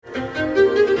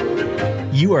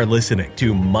You are listening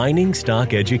to Mining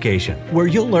Stock Education, where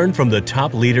you'll learn from the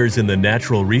top leaders in the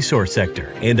natural resource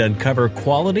sector and uncover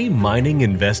quality mining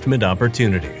investment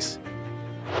opportunities.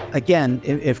 Again,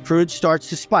 if crude starts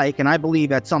to spike, and I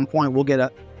believe at some point we'll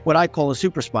get what I call a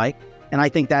super spike, and I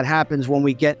think that happens when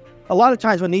we get, a lot of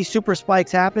times when these super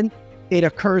spikes happen, it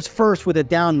occurs first with a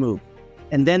down move,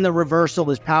 and then the reversal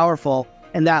is powerful,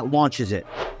 and that launches it.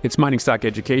 It's Mining Stock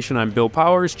Education. I'm Bill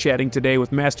Powers, chatting today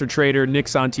with master trader Nick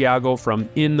Santiago from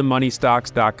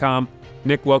InTheMoneyStocks.com.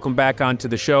 Nick, welcome back onto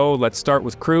the show. Let's start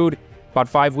with crude. About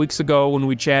 5 weeks ago when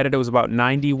we chatted, it was about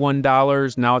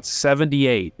 $91. Now it's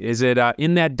 $78. Is it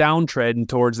in that downtrend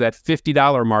towards that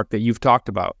 $50 mark that you've talked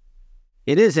about?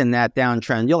 It is in that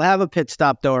downtrend. You'll have a pit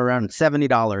stop, though, around $70.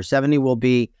 $70 will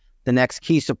be the next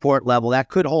key support level. That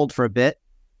could hold for a bit.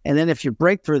 And then if you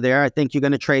break through there, I think you're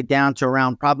going to trade down to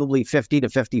around probably 50 to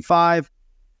 55.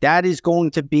 That is going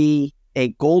to be a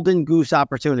golden goose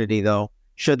opportunity, though,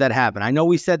 should that happen. I know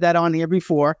we said that on here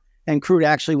before, and crude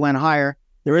actually went higher.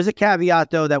 There is a caveat,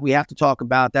 though, that we have to talk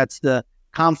about. That's the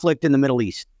conflict in the Middle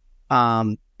East.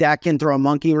 That can throw a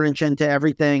monkey wrench into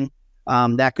everything.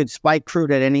 That could spike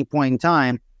crude at any point in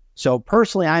time. So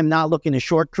personally, I'm not looking to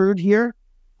short crude here.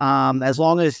 As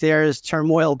long as there's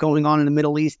turmoil going on in the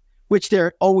Middle East, which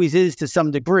there always is to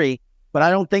some degree, but I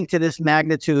don't think to this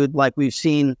magnitude like we've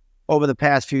seen over the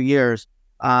past few years.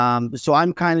 So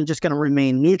I'm kind of just going to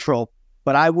remain neutral,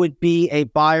 but I would be a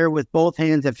buyer with both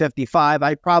hands at 55.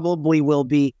 I probably will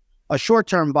be a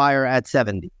short-term buyer at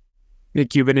 70.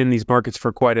 Nick, you've been in these markets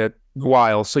for quite a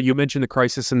while. So you mentioned the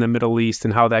crisis in the Middle East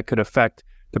and how that could affect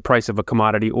the price of a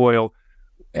commodity oil.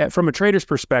 From a trader's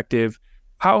perspective,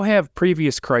 how have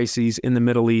previous crises in the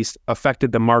Middle East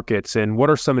affected the markets, and what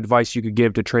are some advice you could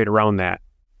give to trade around that?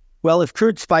 Well, if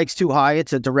crude spikes too high,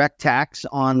 it's a direct tax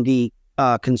on the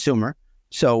consumer.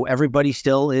 So everybody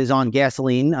still is on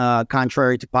gasoline,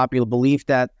 contrary to popular belief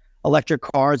that electric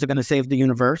cars are going to save the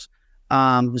universe.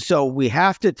 So we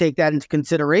have to take that into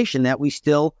consideration, that we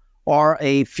still are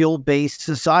a fuel-based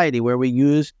society where we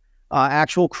use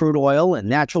actual crude oil and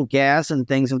natural gas and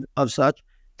things of such.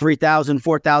 3,000,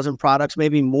 4,000 products,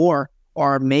 maybe more,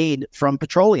 are made from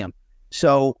petroleum.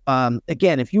 So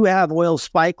again, if you have oil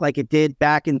spike like it did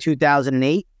back in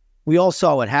 2008, we all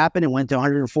saw what happened. It went to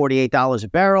 $148 a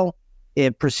barrel.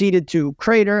 It proceeded to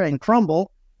crater and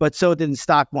crumble, but so did the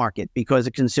stock market because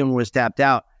the consumer was tapped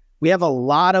out. We have a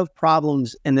lot of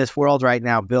problems in this world right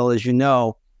now, Bill, as you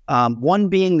know. One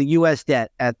being the U.S.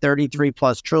 debt at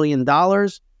 $33+ trillion.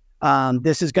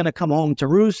 This is going to come home to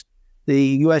roost. The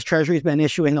U.S. Treasury has been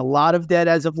issuing a lot of debt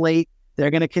as of late. They're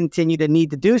going to continue to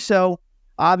need to do so.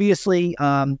 Obviously,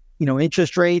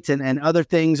 interest rates and other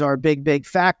things are a big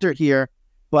factor here.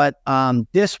 But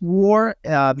this war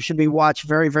should be watched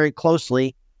very, very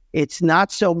closely. It's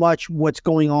not so much what's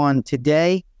going on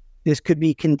today. This could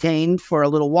be contained for a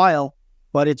little while,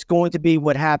 but it's going to be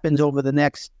what happens over the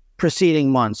next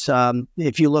preceding months.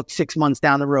 If you look 6 months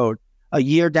down the road, a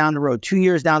year down the road, 2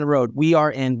 years down the road, we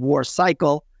are in war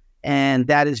cycle. And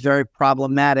that is very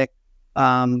problematic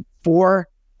for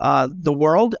the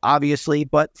world, obviously,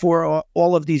 but for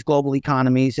all of these global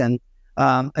economies. And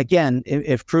again,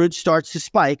 if crude starts to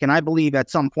spike, and I believe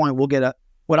at some point we'll get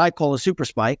what I call a super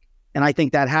spike, and I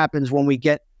think that happens when we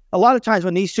get, a lot of times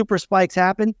when these super spikes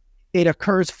happen, it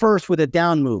occurs first with a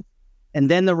down move, and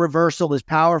then the reversal is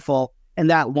powerful, and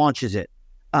that launches it.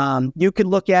 You could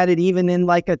look at it even in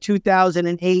like a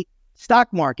 2008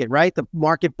 stock market, right? The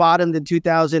market bottomed in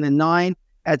 2009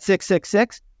 at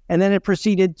 666, and then it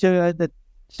proceeded to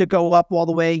go up all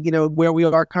the way, where we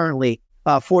are currently,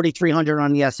 4,300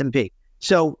 on the S&P.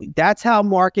 So that's how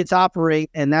markets operate,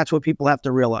 and that's what people have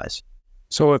to realize.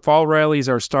 So if all rallies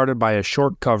are started by a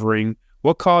short covering,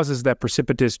 what causes that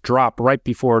precipitous drop right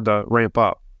before the ramp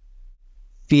up?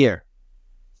 Fear.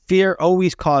 Fear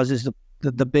always causes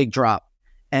the big drop,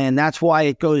 and that's why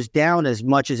it goes down as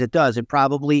much as it does. It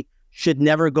probably should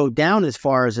never go down as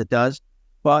far as it does.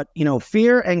 But,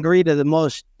 fear and greed are the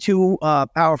most two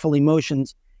powerful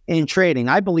emotions in trading.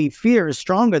 I believe fear is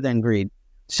stronger than greed.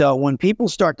 So when people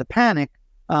start to panic,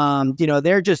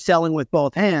 they're just selling with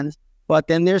both hands. But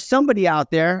then there's somebody out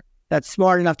there that's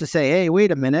smart enough to say, hey, wait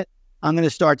a minute, I'm going to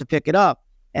start to pick it up.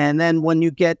 And then when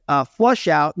you get a flush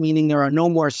out, meaning there are no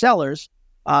more sellers,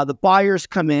 the buyers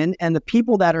come in, and the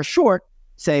people that are short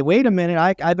say, wait a minute,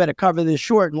 I better cover this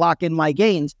short and lock in my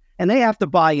gains. And they have to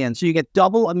buy in. So you get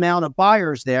double amount of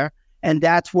buyers there. And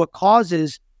that's what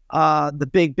causes the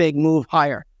big move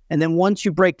higher. And then once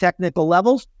you break technical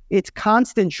levels, it's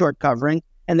constant short covering.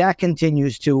 And that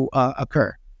continues to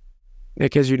occur.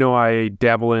 Nick, as you know, I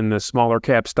dabble in the smaller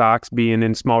cap stocks. Being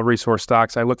in small resource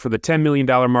stocks, I look for the $10 million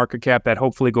market cap that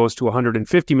hopefully goes to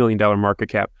 $150 million market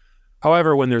cap.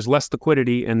 However, when there's less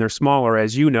liquidity and they're smaller,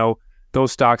 as you know,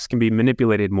 those stocks can be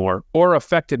manipulated more or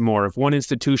affected more. If one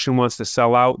institution wants to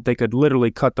sell out, they could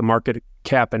literally cut the market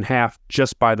cap in half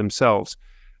just by themselves.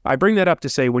 I bring that up to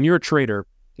say, when you're a trader,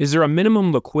 is there a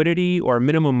minimum liquidity or a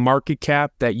minimum market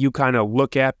cap that you kind of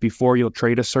look at before you'll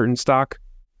trade a certain stock?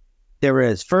 There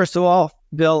is. First of all,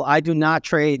 Bill, I do not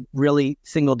trade really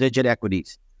single-digit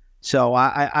equities. So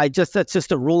that's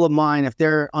just a rule of mine. If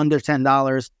they're under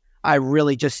 $10, I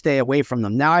really just stay away from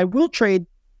them. Now, I will trade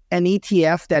an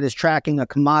ETF that is tracking a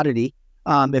commodity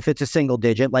if it's a single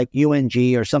digit, like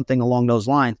UNG or something along those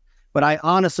lines. But I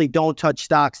honestly don't touch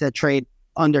stocks that trade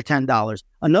under $10.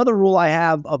 Another rule I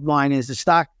have of mine is the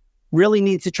stock really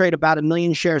needs to trade about 1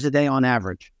 million shares a day on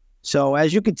average. So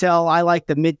as you can tell, I like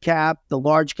the mid cap, the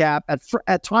large cap.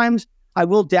 At times, I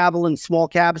will dabble in small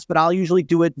caps, but I'll usually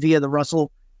do it via the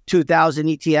Russell 2000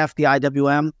 ETF, the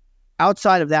IWM.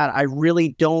 Outside of that, I really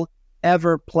don't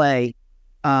ever play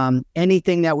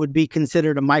anything that would be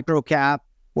considered a micro cap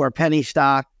or a penny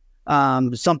stock,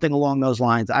 something along those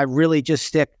lines. I really just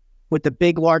stick with the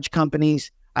big, large companies.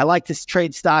 I like to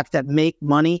trade stocks that make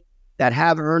money, that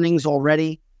have earnings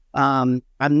already. I'm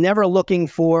never looking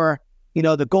for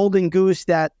the golden goose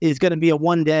that is going to be a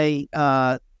one-day,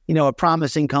 a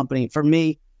promising company. For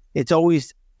me,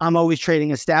 I'm always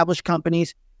trading established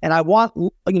companies, and I want,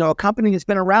 a company that's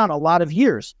been around a lot of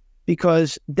years,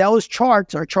 because those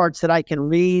charts are charts that I can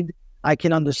read, I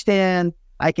can understand,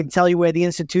 I can tell you where the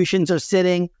institutions are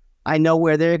sitting. I know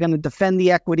where they're going to defend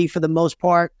the equity for the most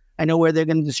part. I know where they're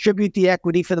going to distribute the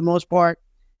equity for the most part.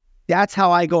 That's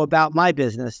how I go about my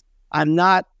business. I'm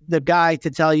not the guy to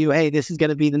tell you, hey, this is going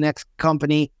to be the next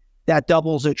company that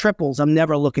doubles or triples. I'm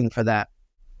never looking for that.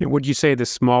 Would you say the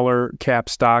smaller cap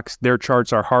stocks, their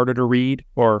charts are harder to read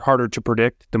or harder to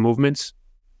predict the movements?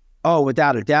 Oh,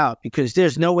 without a doubt, because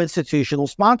there's no institutional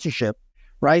sponsorship,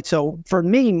 right? So for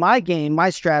me, my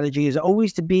strategy is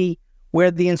always to be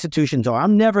where the institutions are.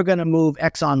 I'm never going to move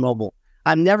ExxonMobil.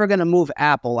 I'm never going to move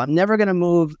Apple. I'm never going to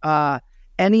move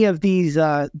any of these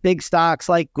big stocks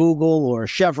like Google or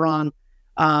Chevron,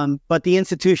 but the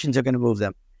institutions are going to move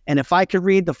them. And if I could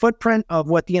read the footprint of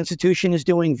what the institution is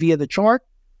doing via the chart,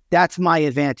 that's my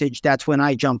advantage. That's when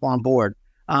I jump on board.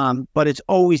 But it's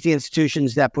always the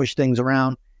institutions that push things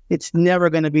around. It's never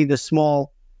going to be the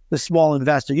small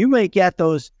investor. You may get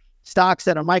those stocks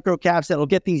that are micro caps that'll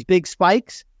get these big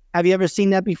spikes. Have you ever seen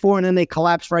that before? And then they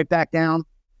collapse right back down.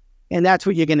 And that's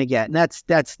what you're going to get. And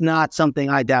that's not something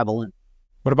I dabble in.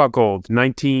 What about gold?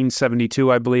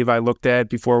 1972, I believe I looked at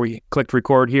before we clicked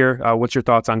record here. What's your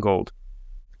thoughts on gold?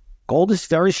 Gold is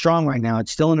very strong right now.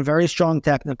 It's still in a very strong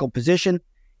technical position.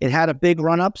 It had a big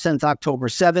run-up since October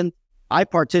 7th. I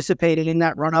participated in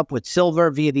that run-up with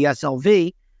silver via the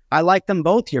SLV. I like them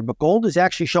both here, but gold is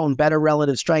actually showing better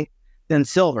relative strength than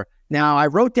silver. Now, I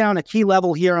wrote down a key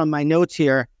level here on my notes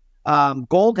here.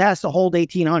 Gold has to hold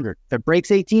 1,800. If it breaks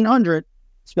 1,800,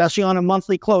 especially on a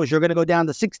monthly close, you're going to go down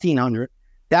to 1,600.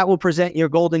 That will present your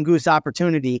golden goose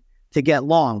opportunity to get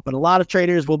long. But a lot of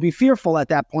traders will be fearful at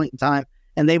that point in time,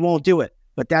 and they won't do it.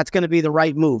 But that's going to be the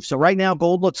right move. So right now,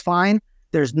 gold looks fine.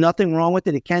 There's nothing wrong with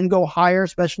it. It can go higher,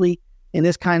 especially in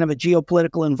this kind of a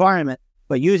geopolitical environment.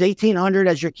 But use 1,800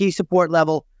 as your key support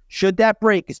level. Should that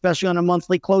break, especially on a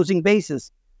monthly closing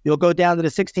basis, you'll go down to the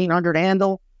 1,600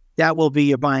 handle. That will be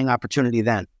your buying opportunity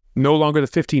then. No longer the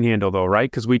 15 handle, though, right?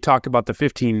 Because we talked about the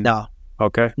 15. No.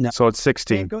 Okay. No. So it's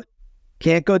 16.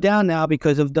 Can't go down now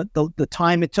because of the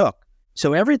time it took.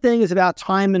 So everything is about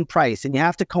time and price, and you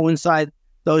have to coincide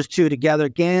those two together.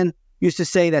 Gann used to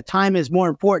say that time is more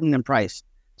important than price.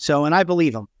 So, and I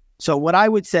believe him. So what I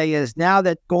would say is, now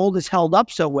that gold is held up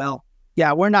so well,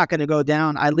 yeah, we're not going to go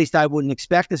down. At least I wouldn't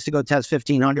expect us to go test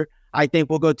 1,500. I think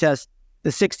we'll go test the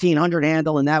 1,600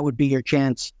 handle, and that would be your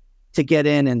chance to get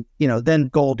in. And, then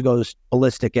gold goes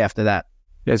ballistic after that.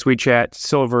 As we chat,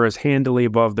 silver is handily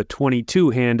above the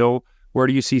 22 handle. Where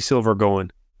do you see silver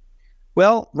going?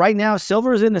 Well, right now,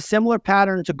 silver is in a similar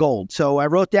pattern to gold. So I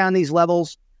wrote down these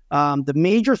levels. The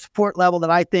major support level that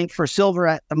I think for silver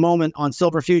at the moment on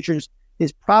silver futures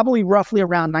is probably roughly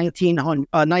around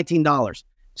 $19.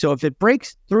 So if it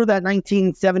breaks through that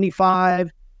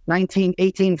 1975,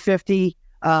 1850,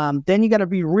 then you got to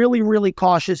be really, really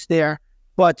cautious there.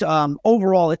 But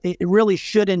overall, it really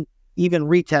shouldn't even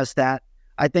retest that.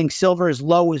 I think silver's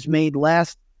low was made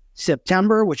last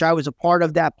September, which I was a part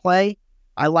of that play.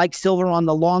 I like silver on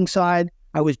the long side.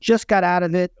 I just got out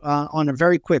of it on a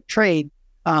very quick trade,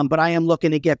 but I am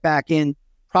looking to get back in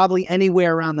probably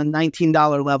anywhere around the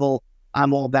 $19 level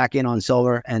I'm all back in on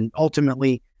silver. And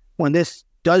ultimately, when this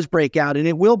does break out, and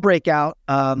it will break out,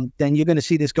 then you're going to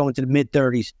see this go into the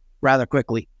mid-30s rather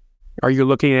quickly. Are you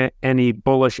looking at any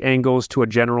bullish angles to a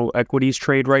general equities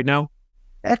trade right now?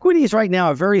 Equities right now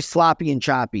are very sloppy and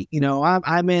choppy.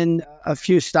 I'm in a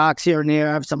few stocks here and there.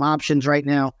 I have some options right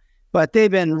now, but they've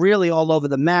been really all over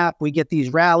the map. We get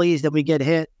these rallies, then we get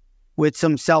hit with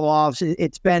some sell-offs.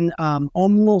 It's been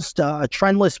almost a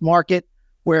trendless market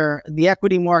where the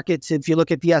equity markets, if you look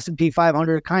at the S&P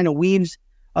 500, kind of weaves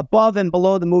above and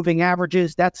below the moving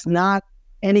averages. That's not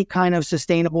any kind of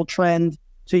sustainable trend.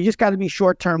 So you just got to be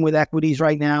short-term with equities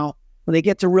right now. When they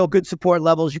get to real good support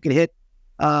levels, you can hit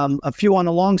a few on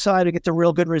the long side to get to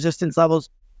real good resistance levels.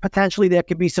 Potentially there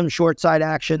could be some short side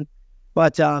action,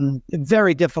 but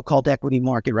very difficult equity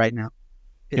market right now.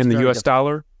 In the U.S.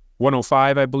 dollar,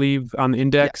 105, I believe, on the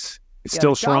index. Yeah. It's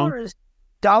still strong.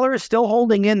 Dollar is still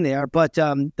holding in there, but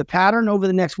the pattern over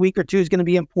the next week or two is going to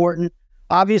be important.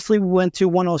 Obviously, we went to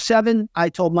 107. I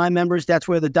told my members that's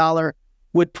where the dollar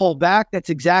would pull back. That's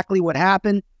exactly what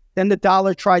happened. Then the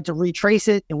dollar tried to retrace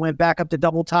it and went back up to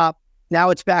double top. Now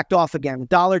it's backed off again.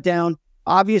 Dollar down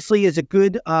obviously is a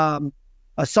good a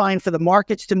sign for the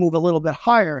markets to move a little bit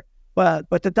higher, but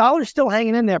the dollar's still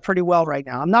hanging in there pretty well right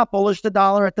now. I'm not bullish the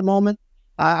dollar at the moment.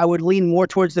 I would lean more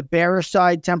towards the bearish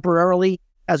side temporarily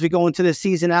as we go into the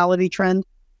seasonality trend,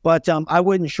 but I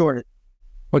wouldn't short it.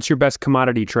 What's your best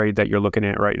commodity trade that you're looking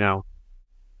at right now?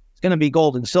 It's going to be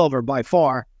gold and silver by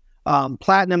far.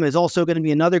 Platinum is also going to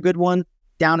be another good one,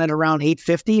 down at around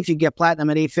 850. If you get platinum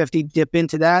at 850, dip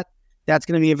into that. That's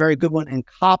going to be a very good one. And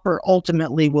copper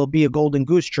ultimately will be a golden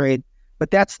goose trade,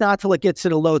 but that's not till it gets to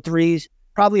the low threes,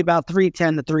 probably about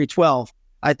 310 to 312.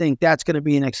 I think that's going to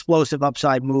be an explosive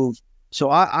upside move. So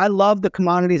I love the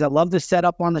commodities. I love the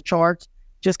setup on the charts.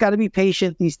 Just got to be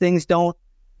patient. These things don't,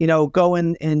 go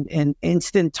in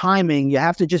instant timing. You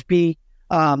have to just be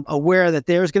aware that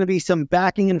there's going to be some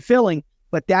backing and filling,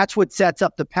 but that's what sets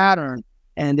up the pattern.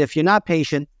 And if you're not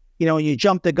patient, you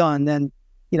jump the gun, then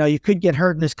you could get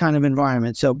hurt in this kind of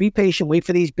environment. So be patient, wait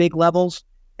for these big levels,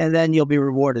 and then you'll be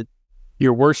rewarded.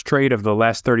 Your worst trade of the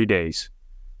last 30 days?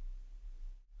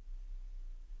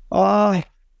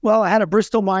 Well, I had a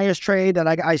Bristol Myers trade that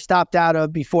I stopped out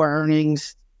of before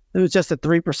earnings. It was just a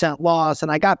 3% loss,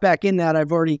 and I got back in that.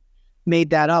 I've already made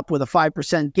that up with a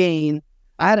 5% gain.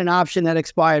 I had an option that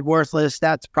expired worthless.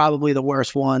 That's probably the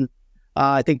worst one.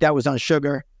 I think that was on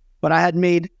sugar, but I had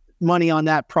made money on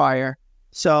that prior.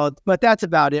 So, but that's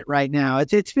about it right now.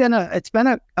 It's been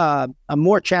a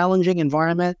more challenging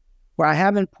environment where I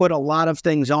haven't put a lot of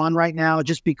things on right now,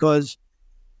 just because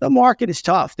the market is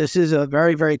tough. This is a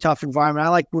very, very tough environment. I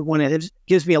like when it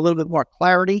gives me a little bit more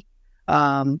clarity.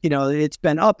 It's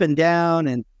been up and down,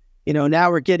 and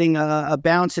now we're getting a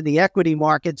bounce in the equity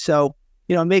market. So,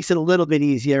 it makes it a little bit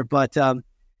easier. But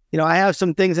I have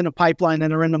some things in the pipeline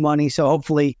that are in the money. So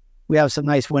hopefully we have some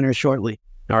nice winners shortly.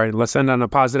 All right, let's end on a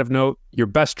positive note. Your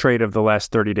best trade of the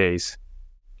last 30 days?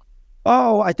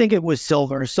 Oh, I think it was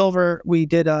silver. Silver, we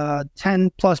did a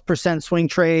 10+% swing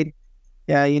trade.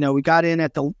 Yeah, we got in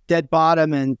at the dead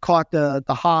bottom and caught the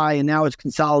high, and now it's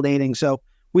consolidating. So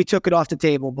we took it off the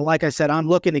table. But like I said, I'm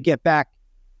looking to get back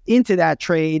into that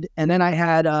trade. And then I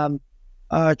had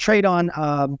a trade on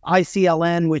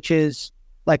ICLN, which is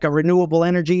like a renewable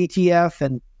energy ETF,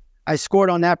 and I scored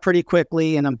on that pretty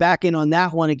quickly, and I'm back in on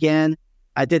that one again.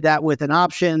 I did that with an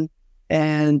option,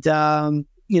 and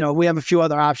we have a few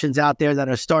other options out there that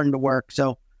are starting to work.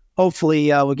 So hopefully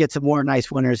we'll get some more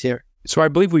nice winners here. So I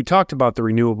believe we talked about the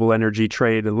renewable energy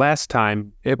trade last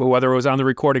time, whether it was on the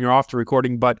recording or off the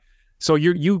recording. But so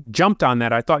you jumped on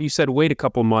that. I thought you said wait a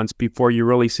couple months before you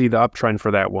really see the uptrend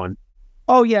for that one.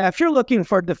 Oh yeah, if you're looking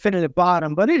for a definitive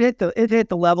bottom, but it hit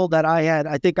the level that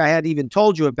I think I had even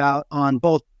told you about on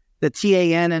both the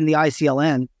TAN and the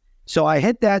ICLN. So I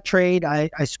hit that trade. I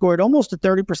scored almost a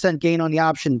 30% gain on the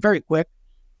option very quick.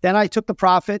 Then I took the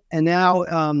profit, and now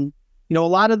a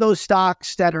lot of those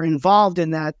stocks that are involved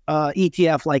in that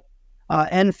ETF, like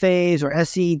Enphase or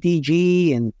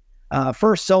SEDG and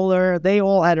First Solar, they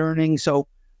all had earnings. So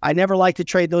I never like to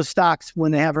trade those stocks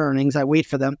when they have earnings. I wait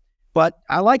for them. But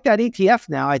I like that ETF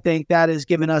now. I think that has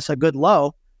given us a good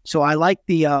low. So I like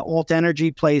the alt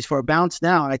energy plays for a bounce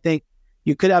now. And I think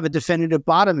you could have a definitive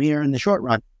bottom here in the short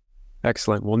run.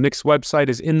 Excellent. Well, Nick's website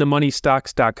is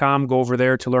inthemoneystocks.com. Go over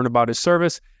there to learn about his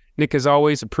service. Nick, as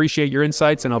always, appreciate your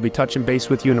insights, and I'll be touching base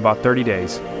with you in about 30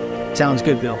 days. Sounds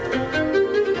good, Bill.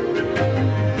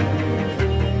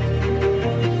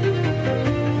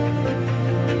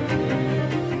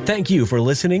 Thank you for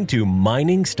listening to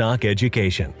Mining Stock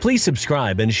Education. Please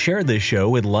subscribe and share this show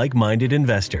with like-minded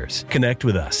investors. Connect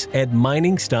with us at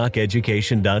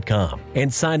miningstockeducation.com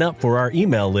and sign up for our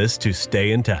email list to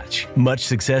stay in touch. Much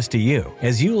success to you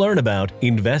as you learn about,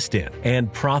 invest in,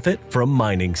 and profit from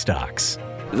mining stocks.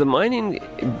 The mining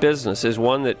business is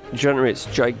one that generates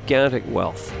gigantic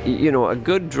wealth. You know, a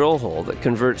good drill hole that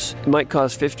converts might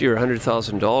cost $50,000 or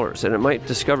 $100,000, and it might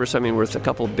discover something worth a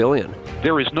couple billion.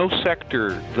 There is no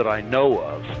sector that I know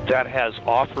of that has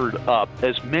offered up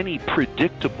as many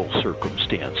predictable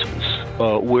circumstances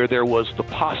where there was the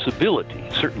possibility,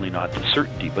 certainly not the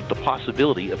certainty, but the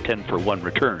possibility of 10-for-1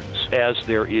 returns, as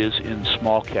there is in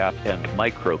small cap and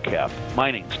micro cap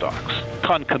mining stocks.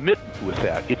 Concomitant with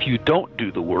that, if you don't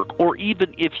do the work, or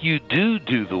even if you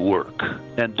do the work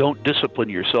and don't discipline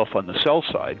yourself on the sell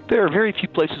side, there are very few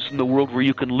places in the world where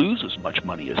you can lose as much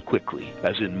money as quickly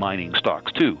as in mining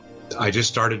stocks too. I just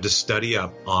started to study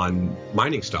up on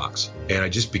mining stocks, and I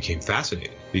just became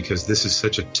fascinated because this is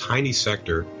such a tiny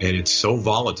sector and it's so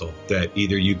volatile that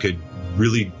either you could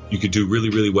do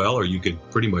really well, or you could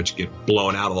pretty much get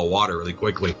blown out of the water really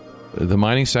quickly. The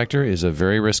mining sector is a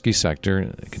very risky sector.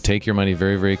 It can take your money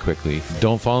very, very quickly.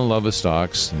 Don't fall in love with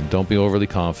stocks. Don't be overly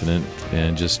confident,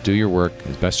 and just do your work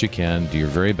as best you can. Do your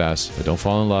very best, but don't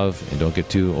fall in love and don't get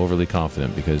too overly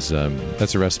confident, because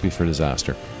that's a recipe for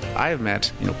disaster. I have met,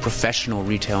 professional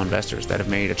retail investors that have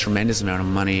made a tremendous amount of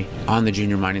money on the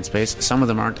junior mining space. Some of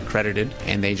them aren't accredited,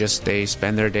 and they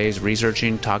spend their days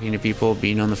researching, talking to people,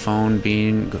 being on the phone,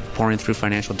 pouring through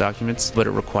financial documents, but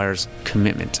it requires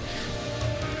commitment.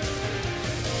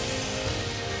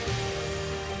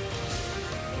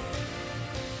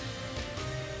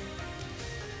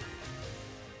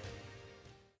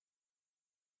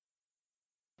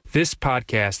 This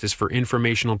podcast is for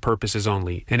informational purposes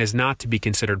only and is not to be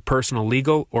considered personal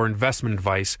legal or investment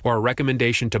advice or a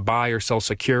recommendation to buy or sell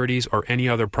securities or any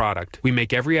other product. We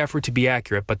make every effort to be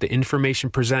accurate, but the information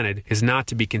presented is not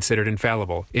to be considered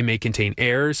infallible. It may contain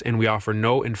errors, and we offer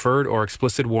no inferred or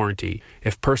explicit warranty.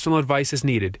 If personal advice is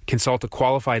needed, consult a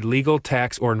qualified legal,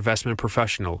 tax, or investment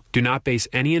professional. Do not base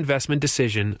any investment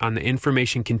decision on the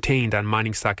information contained on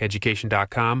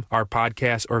miningstockeducation.com, our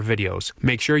podcasts, or videos.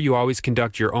 Make sure you always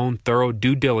conduct your own thorough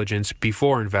due diligence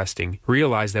before investing.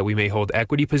 Realize that we may hold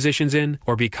equity positions in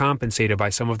or be compensated by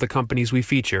some of the companies we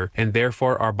feature, and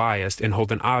therefore are biased and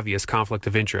hold an obvious conflict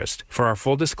of interest. For our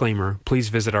full disclaimer, please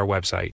visit our website.